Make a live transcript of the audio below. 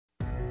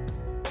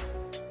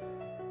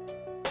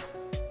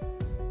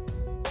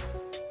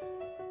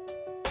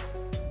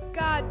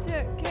God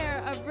took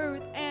care of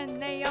Ruth and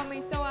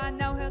Naomi, so I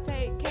know he'll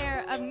take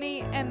care of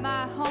me and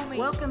my homie.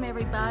 Welcome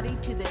everybody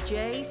to the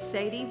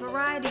Sadie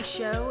Variety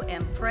Show,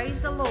 and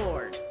praise the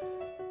Lord.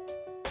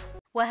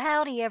 Well,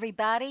 howdy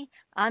everybody.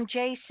 I'm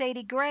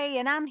Sadie Gray,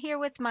 and I'm here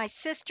with my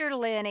sister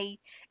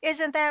Lenny.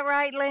 Isn't that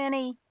right,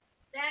 Lenny?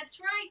 That's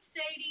right,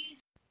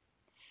 Sadie.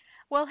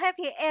 Well, have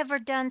you ever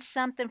done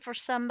something for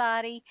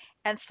somebody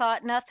and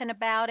thought nothing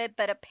about it,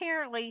 but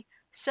apparently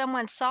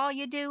someone saw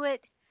you do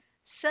it?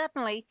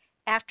 Suddenly,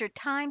 after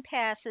time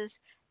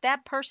passes,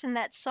 that person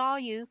that saw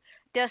you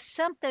does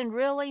something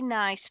really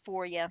nice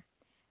for you.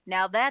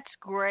 Now that's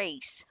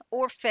grace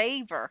or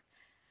favor.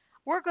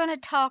 We're going to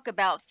talk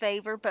about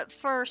favor, but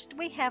first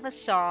we have a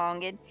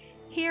song, and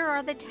here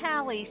are the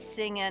Tallies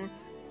singing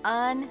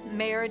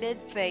Unmerited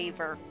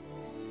Favor.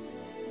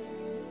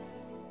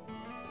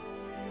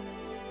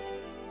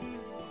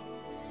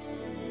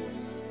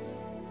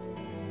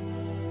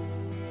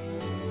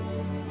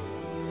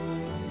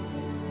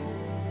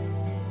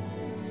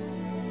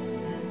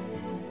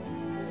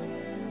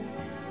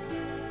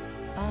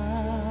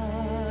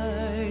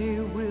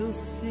 I will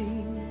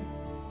sing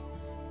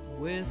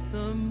with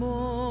the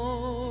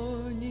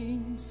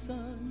morning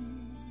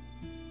sun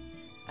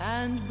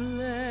and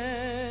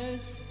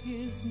bless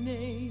his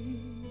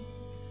name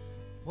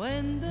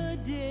when the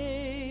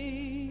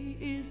day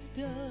is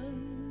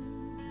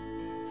done,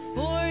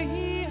 for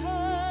he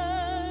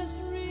has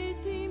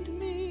redeemed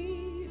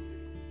me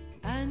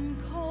and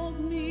called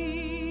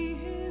me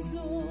his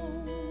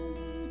own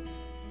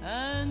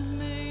and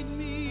made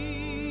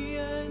me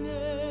an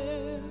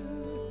heir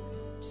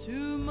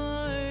to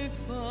my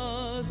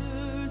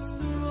Father's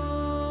throne.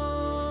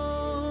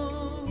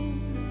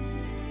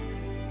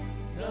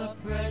 The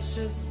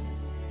precious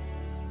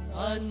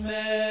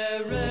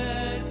unmerited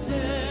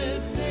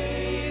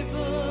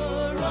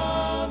favor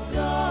of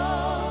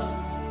God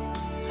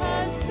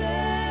has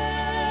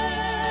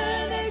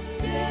been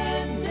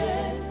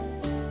extended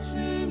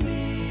to me.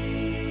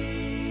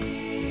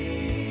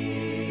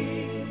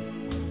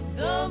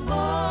 The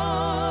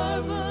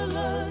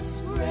marvelous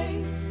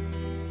grace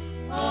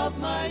of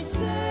my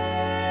Savior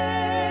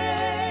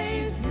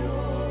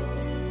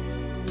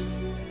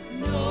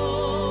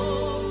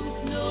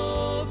knows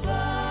no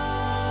boundaries.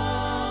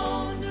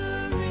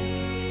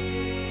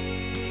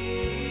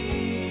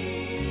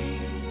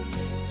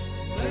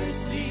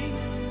 Mercy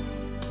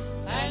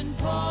and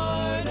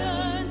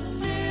pardon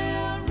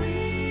still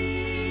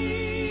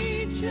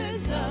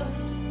reaches out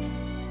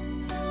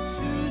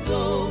to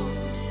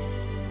those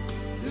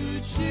who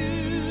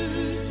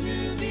choose to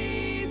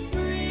be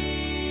free.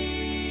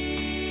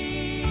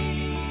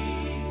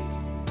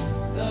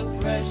 The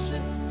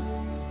precious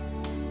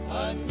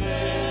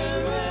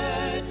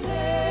unmerited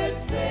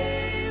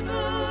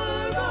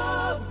favor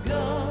of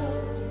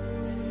God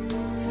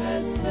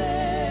has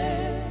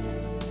been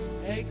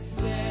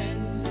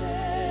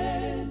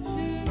extended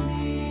to me.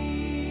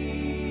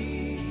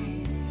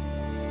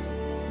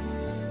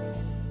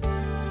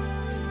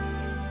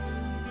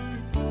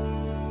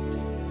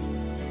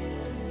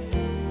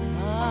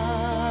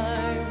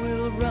 I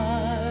will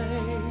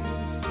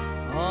rise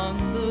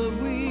on the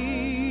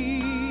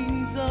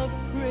wings of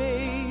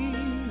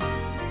praise,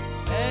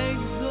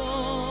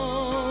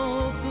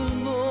 exalt the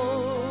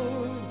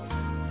Lord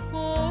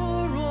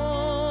for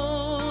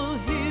all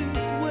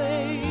his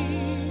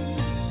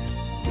ways.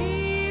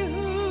 He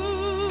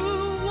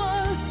who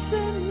was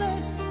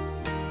sinless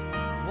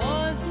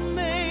was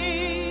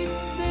made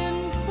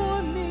sin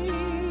for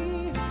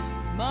me.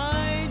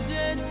 My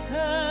debts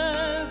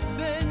have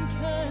been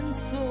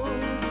cancelled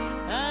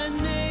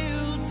and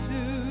nailed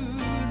to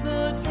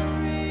the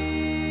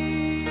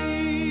tree.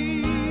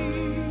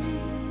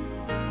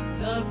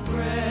 The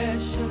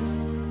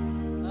precious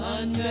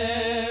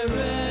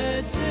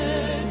unmerited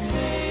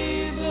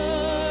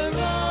favor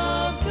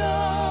of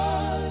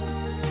God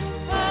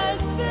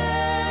has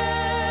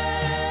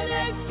been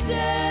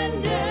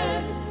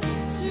extended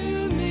to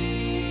me.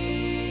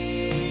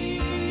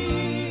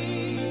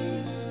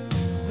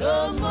 The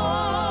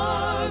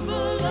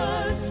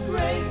marvelous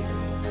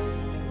grace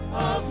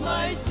of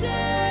my Savior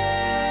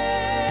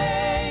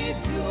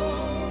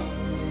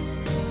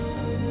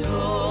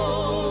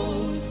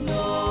knows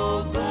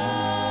no boundaries.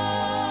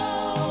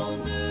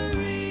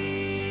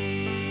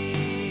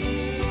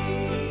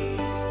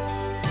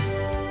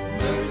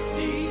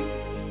 Mercy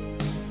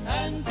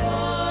and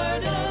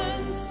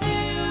pardon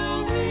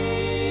still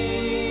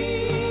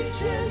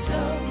reaches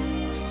out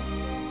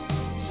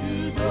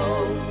to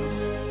those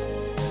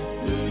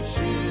who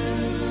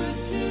choose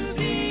to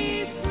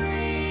be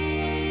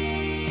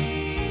free.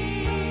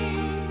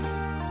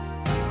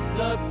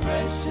 The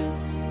precious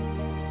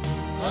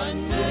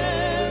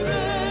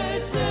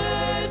unmerited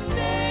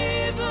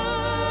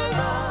favor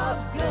of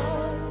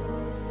God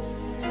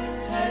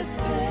has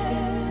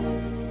been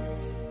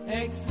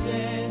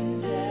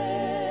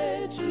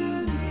extended to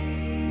me.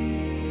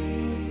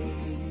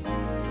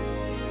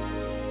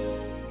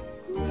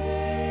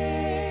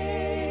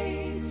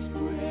 Grace,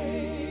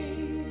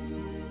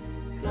 grace,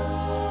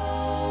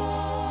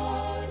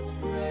 God's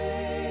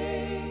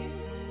grace.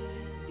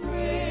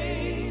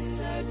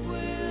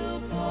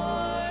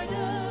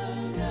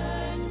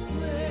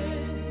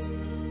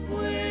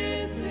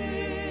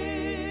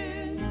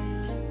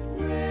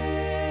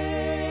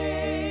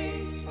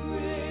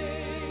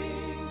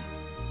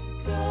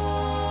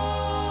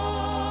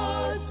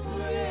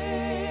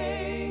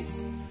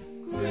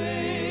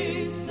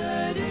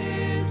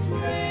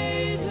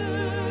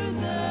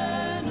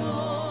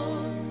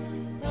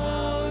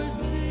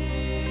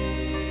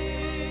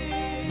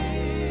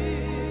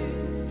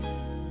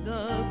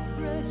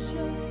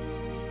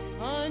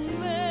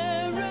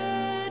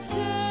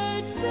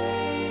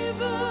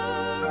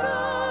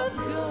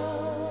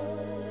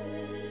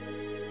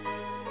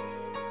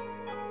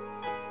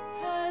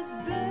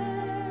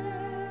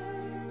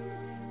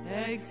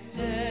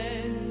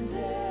 extended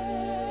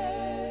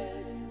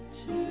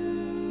to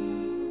me.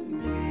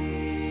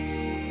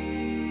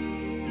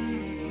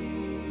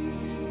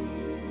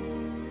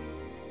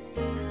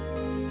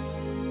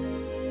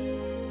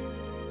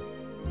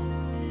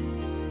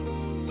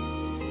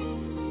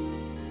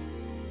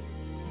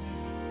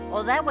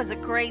 Well, that was a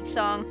great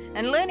song,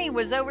 and Lenny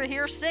was over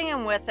here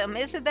singing with them.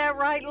 Isn't that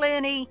right,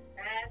 Lenny?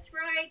 That's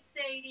right,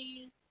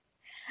 Sadie.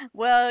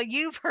 Well,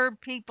 you've heard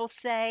people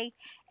say,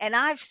 and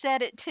I've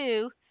said it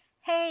too,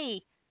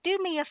 hey, do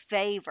me a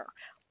favor.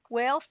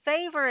 Well,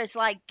 favor is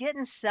like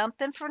getting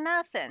something for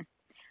nothing.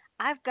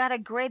 I've got a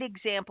great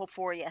example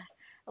for you.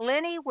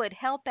 Lenny would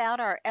help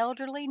out our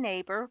elderly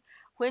neighbor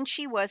when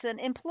she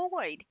wasn't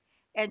employed,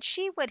 and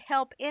she would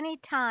help any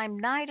time,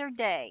 night or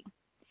day.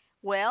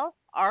 Well,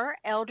 our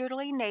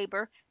elderly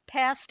neighbor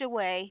passed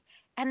away,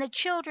 and the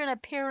children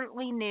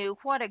apparently knew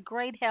what a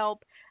great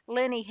help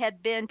Lenny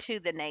had been to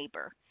the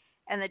neighbor.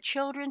 And the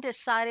children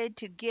decided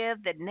to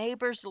give the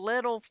neighbor's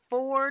little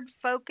Ford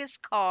Focus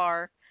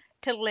car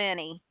to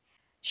Lenny.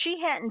 She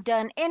hadn't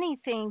done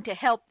anything to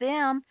help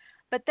them,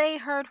 but they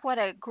heard what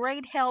a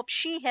great help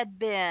she had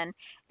been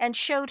and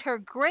showed her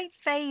great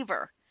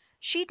favor.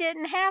 She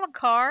didn't have a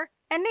car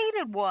and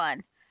needed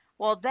one.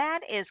 Well,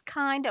 that is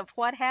kind of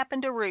what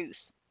happened to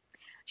Ruth.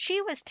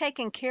 She was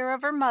taking care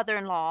of her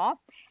mother-in-law,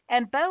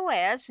 and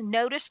Boaz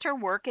noticed her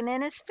working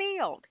in his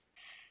field.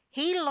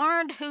 He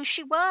learned who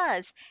she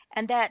was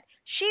and that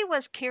she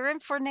was caring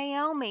for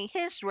Naomi,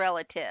 his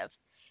relative.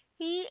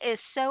 He is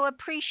so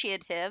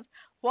appreciative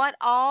what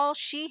all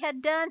she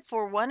had done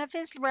for one of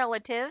his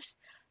relatives.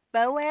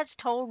 Boaz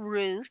told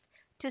Ruth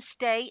to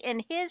stay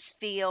in his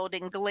field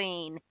and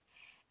glean,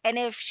 and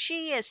if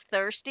she is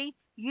thirsty,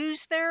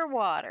 use their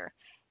water,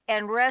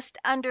 and rest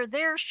under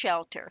their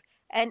shelter,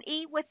 and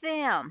eat with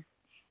them.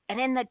 And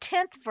in the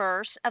 10th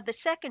verse of the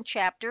 2nd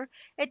chapter,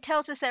 it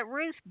tells us that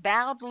Ruth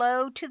bowed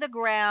low to the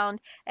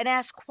ground and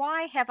asked,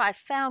 "Why have I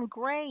found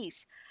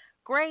grace?"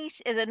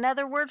 Grace is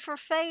another word for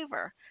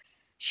favor.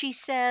 She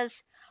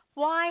says,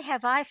 "Why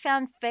have I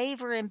found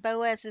favor in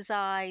Boaz's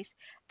eyes,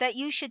 that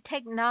you should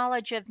take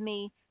knowledge of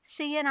me,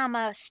 seeing I'm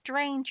a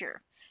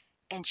stranger?"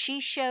 And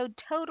she showed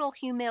total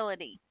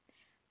humility.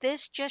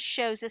 This just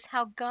shows us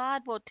how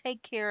God will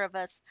take care of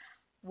us.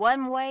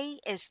 One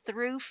way is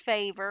through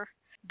favor.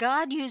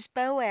 God used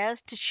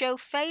Boaz to show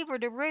favor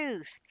to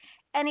Ruth,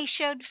 and he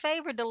showed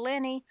favor to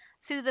Lenny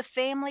through the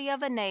family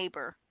of a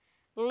neighbor.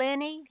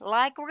 Lenny,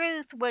 like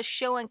Ruth, was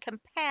showing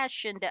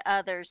compassion to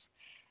others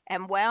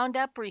and wound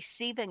up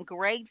receiving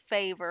great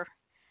favor.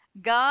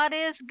 God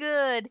is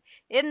good.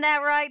 Isn't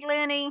that right,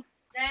 Lenny?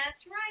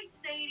 That's right,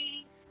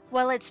 Sadie.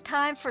 Well, it's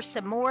time for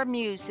some more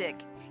music.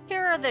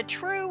 Here are the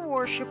true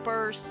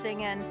worshipers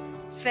singing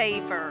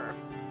Favor.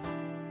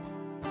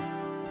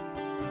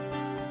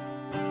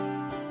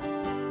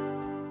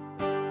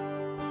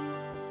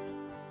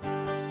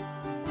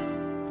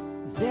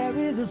 There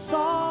is a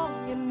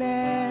song in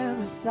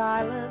every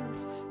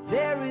silence.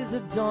 There is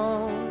a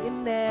dawn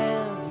in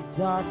every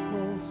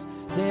darkness.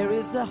 There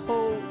is a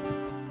hope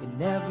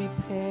in every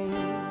pain.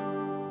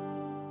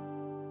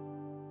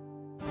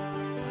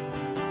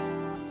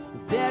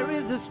 There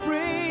is a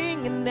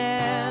spring in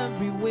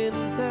every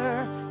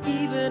winter.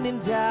 Even in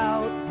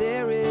doubt,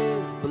 there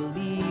is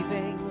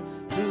believing.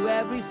 Through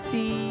every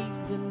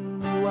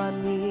season, you are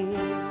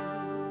near.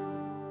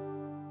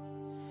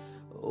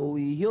 Oh,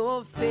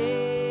 your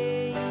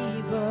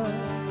favor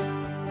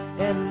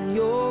and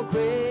your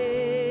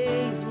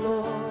grace,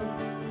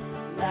 Lord,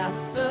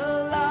 lasts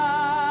a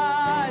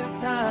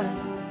lifetime,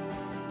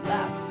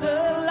 lasts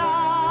a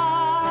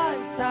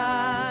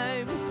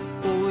lifetime.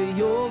 Oh,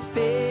 your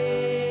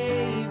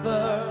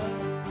favor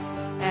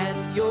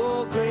and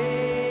your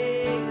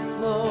grace,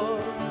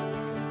 Lord,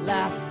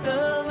 lasts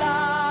a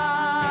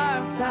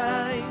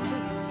lifetime,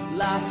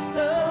 lasts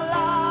a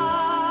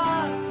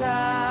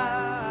lifetime.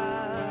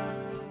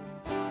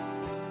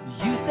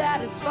 You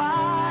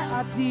satisfy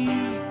our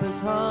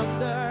deepest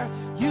hunger.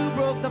 You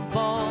broke the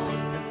bond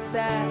and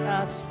set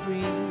us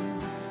free.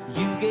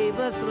 You gave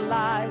us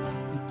life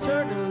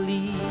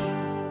eternally.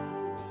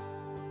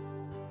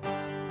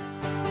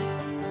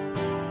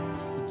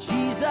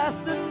 Jesus,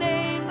 the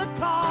name that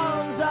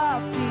calms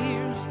our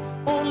fears.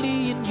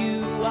 Only in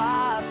you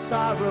our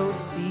sorrow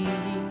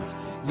cease.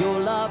 Your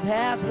love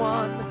has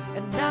won,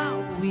 and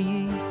now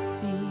we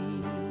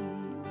see.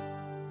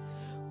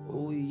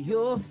 Oh,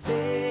 your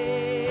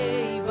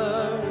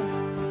favor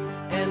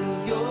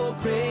and your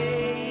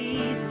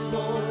grace,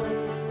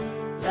 Lord,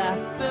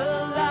 last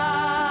a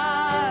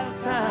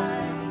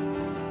lifetime,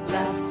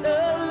 last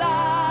a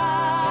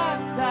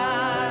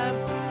lifetime.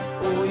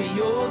 Oh,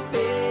 your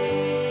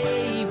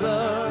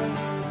favor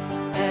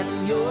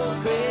and your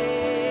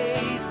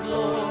grace,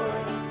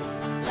 Lord,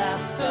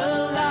 last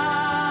a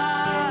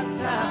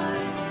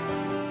lifetime,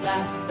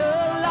 last a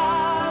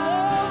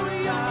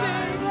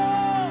lifetime.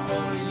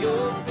 Oh,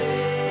 your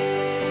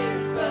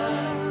favor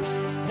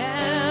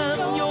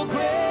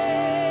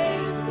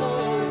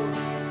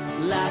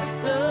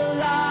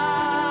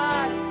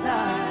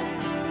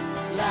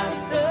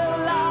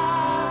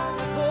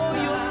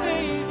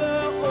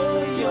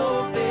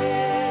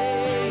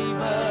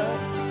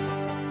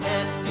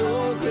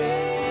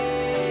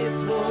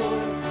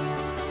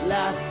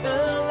last a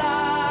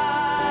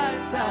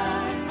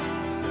lifetime,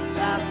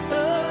 last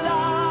a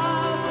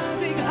lifetime.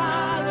 Sing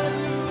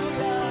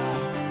hallelujah,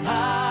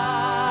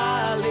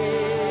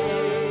 hallelujah.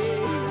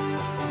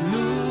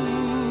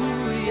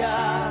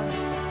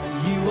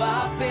 You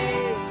are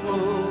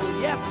faithful,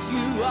 yes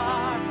you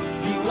are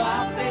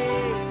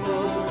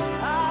faithful.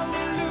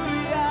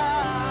 Hallelujah,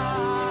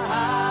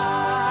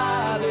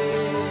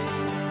 hallelujah.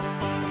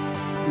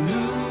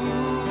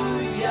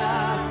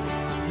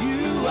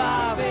 You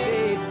are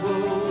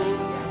faithful,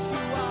 yes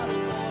you are,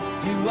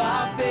 Lord. You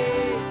are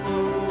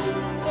faithful.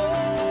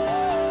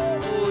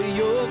 Oh,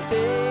 your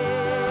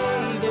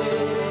favor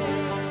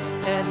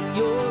and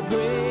your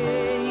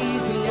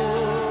grace,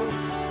 Lord,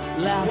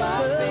 last a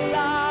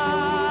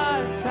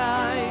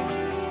lifetime,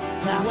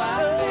 last a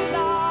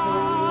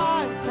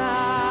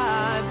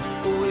lifetime.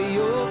 Oh,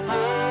 your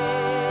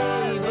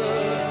favor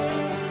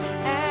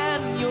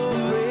and your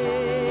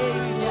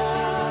grace,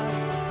 Lord,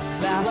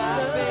 last a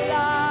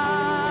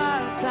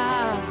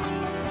lifetime,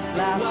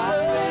 last a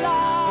lifetime.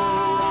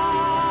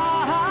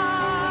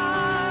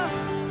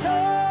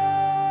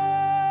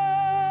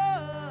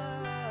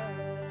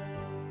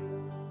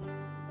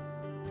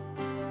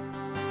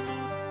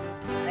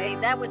 Hey,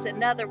 that was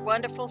another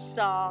wonderful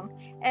song.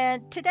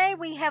 And today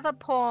we have a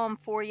poem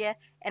for you,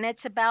 and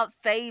it's about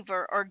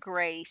favor or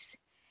grace.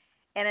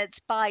 And it's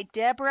by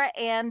Deborah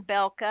Ann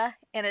Belka,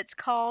 and it's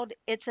called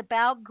It's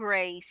About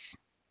Grace.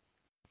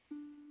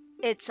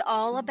 It's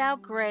all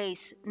about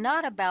grace,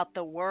 not about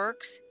the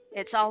works.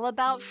 It's all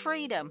about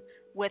freedom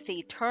with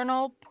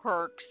eternal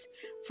perks.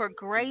 For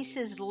grace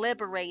is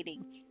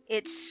liberating,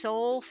 it's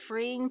soul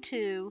freeing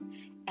too,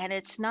 and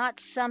it's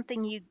not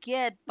something you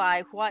get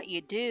by what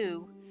you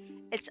do.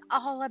 It's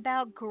all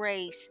about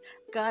grace,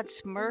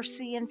 God's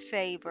mercy and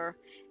favor.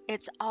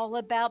 It's all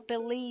about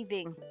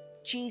believing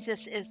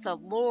Jesus is the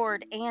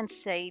Lord and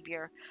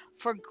Savior.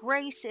 For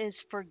grace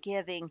is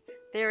forgiving,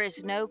 there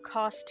is no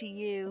cost to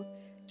you.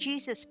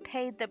 Jesus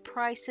paid the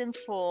price in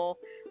full,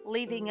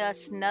 leaving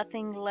us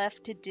nothing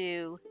left to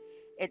do.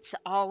 It's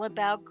all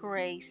about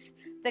grace,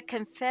 the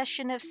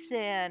confession of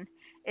sin.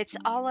 It's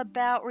all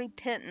about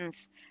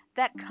repentance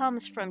that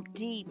comes from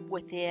deep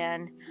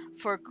within.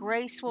 For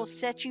grace will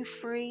set you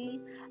free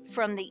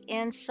from the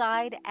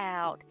inside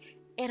out.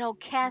 It'll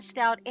cast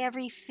out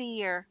every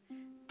fear,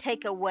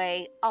 take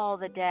away all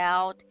the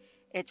doubt.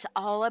 It's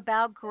all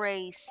about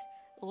grace,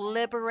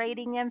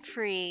 liberating and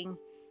freeing.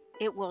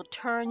 It will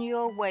turn you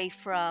away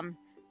from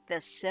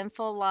the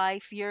sinful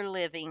life you're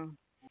living.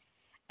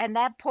 And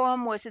that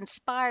poem was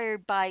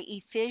inspired by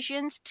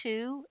Ephesians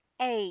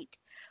 2:8.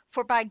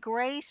 For by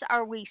grace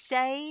are we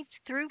saved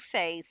through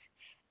faith,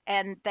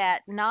 and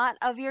that not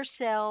of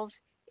yourselves,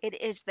 it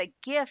is the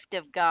gift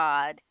of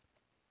God.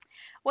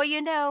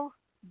 Well,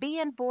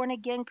 being born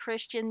again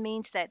Christian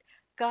means that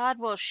God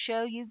will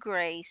show you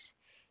grace.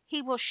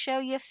 He will show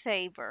you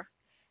favor.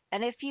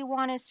 And if you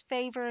want His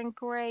favor and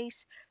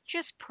grace,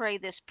 just pray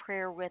this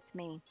prayer with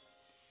me.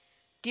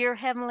 Dear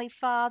Heavenly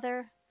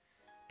Father,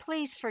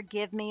 please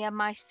forgive me of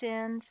my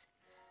sins.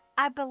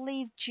 I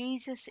believe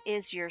Jesus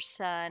is your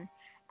Son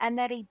and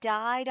that He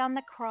died on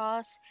the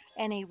cross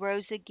and He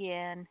rose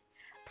again.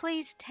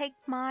 Please take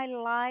my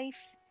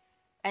life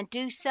and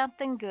do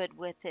something good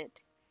with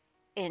it.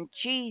 In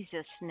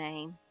Jesus'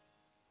 name,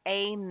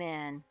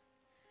 amen.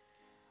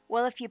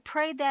 Well, if you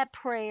prayed that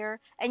prayer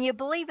and you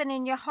believe it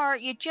in your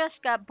heart, you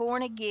just got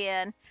born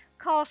again,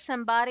 call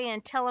somebody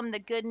and tell them the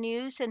good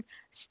news and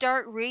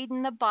start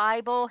reading the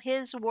Bible,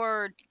 His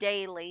Word,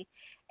 daily.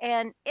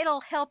 And it'll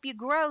help you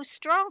grow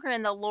stronger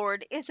in the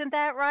Lord. Isn't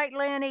that right,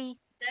 Lenny?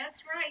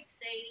 That's right,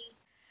 Sadie.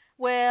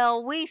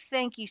 Well, we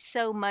thank you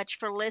so much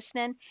for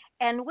listening,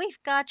 and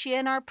we've got you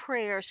in our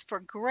prayers for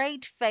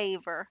great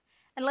favor.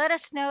 And let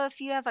us know if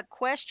you have a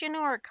question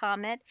or a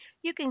comment.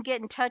 You can get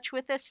in touch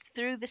with us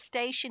through the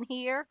station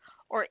here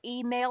or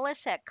email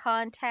us at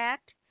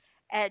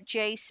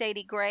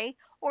contact@JSadieGray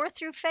or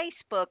through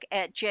Facebook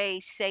at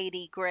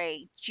JSadieGray,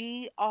 Gray.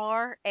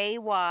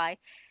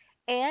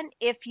 And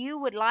if you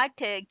would like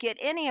to get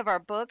any of our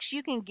books,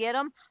 you can get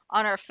them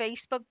on our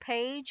Facebook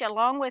page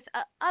along with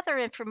other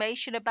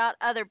information about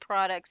other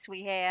products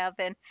we have.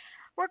 And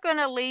we're going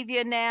to leave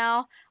you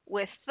now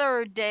with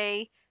Third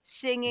Day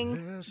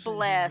singing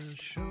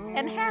Blessed.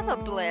 And have a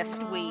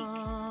blessed week.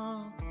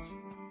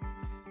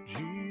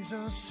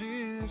 Jesus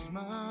is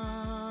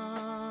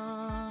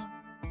mine.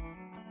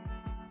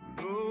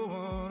 Oh,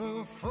 what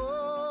a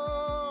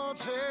foretaste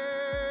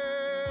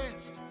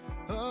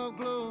of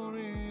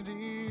glory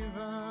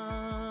divine,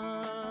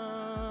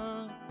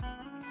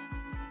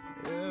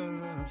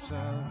 heir of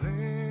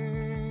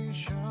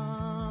salvation,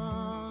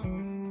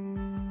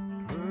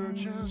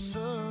 purchase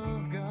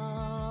of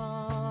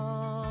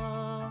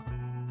God,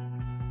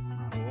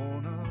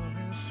 born of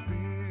His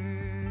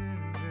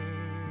Spirit,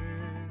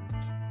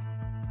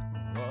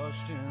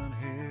 washed in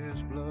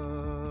His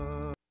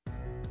blood.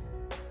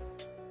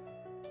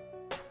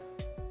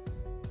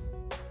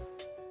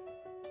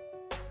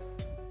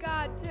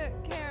 God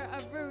took care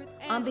of Ruth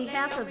and On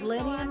behalf of Naomi,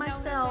 Lenny so I and know he'll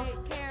myself,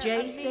 take care J.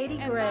 of me Sadie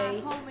and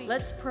Gray, my homie.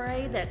 let's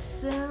pray that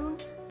soon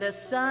The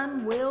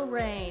sun will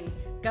reign.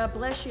 God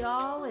bless you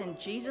all in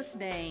Jesus'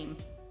 name.